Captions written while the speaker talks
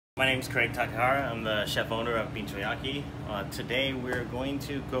My name is Craig Takehara. I'm the chef owner of Binchoyaki. Today we're going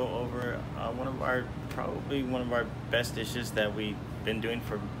to go over probably one of our best dishes that we've been doing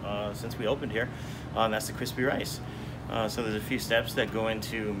for since we opened here. That's the crispy rice. So there's a few steps that go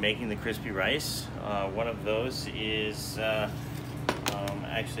into making the crispy rice. One of those is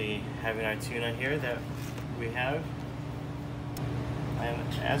actually having our tuna here that we have. And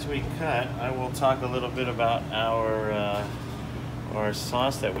as we cut, I will talk a little bit about our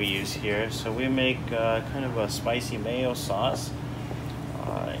sauce that we use here. So we make kind of a spicy mayo sauce.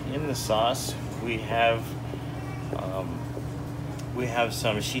 In the sauce, we have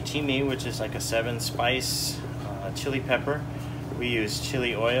some shichimi, which is like a 7-spice chili pepper. We use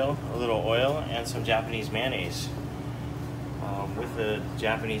chili oil, a little oil, and some Japanese mayonnaise. With the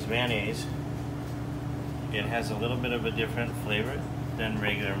Japanese mayonnaise, it has a little bit of a different flavor than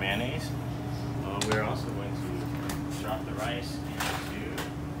regular mayonnaise. We're also going to drop the rice into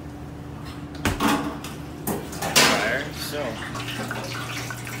the fryer.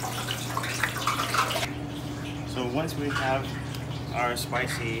 So once we have our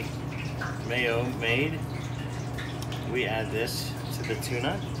spicy mayo made, we add this to the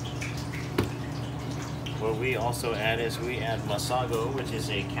tuna. What we also add is we add masago, which is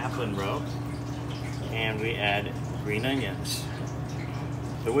a Kaplan roe, and we add green onions.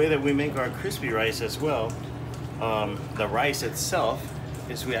 The way that we make our crispy rice as well, the rice itself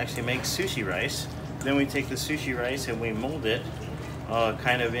is we actually make sushi rice. Then we take the sushi rice and we mold it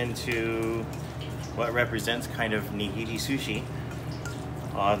kind of into what represents kind of nigiri sushi.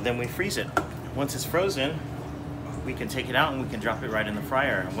 Then we freeze it. Once it's frozen, we can take it out and we can drop it right in the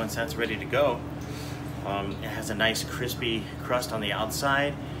fryer. And once that's ready to go, it has a nice crispy crust on the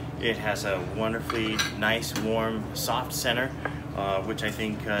outside. It has a wonderfully nice, warm, soft center, which I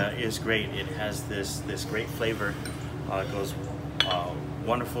think is great. It has this great flavor. It goes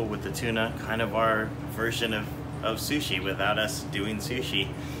wonderful with the tuna, kind of our version of sushi without us doing sushi.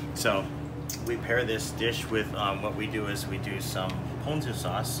 So we pair this dish with what we do is we do some ponzu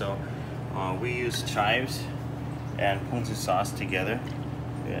sauce. So we use chives and ponzu sauce together.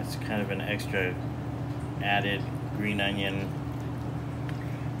 It's kind of an extra added green onion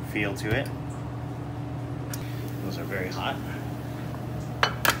feel to it. Those are very hot.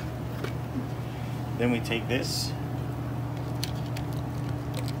 Then we take this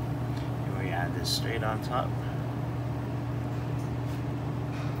and we add this straight on top.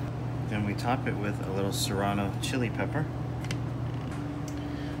 Then we top it with a little serrano chili pepper.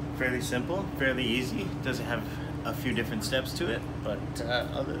 Fairly simple, fairly easy. Doesn't have a few different steps to it, but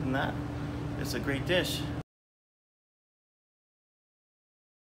other than that, it's a great dish.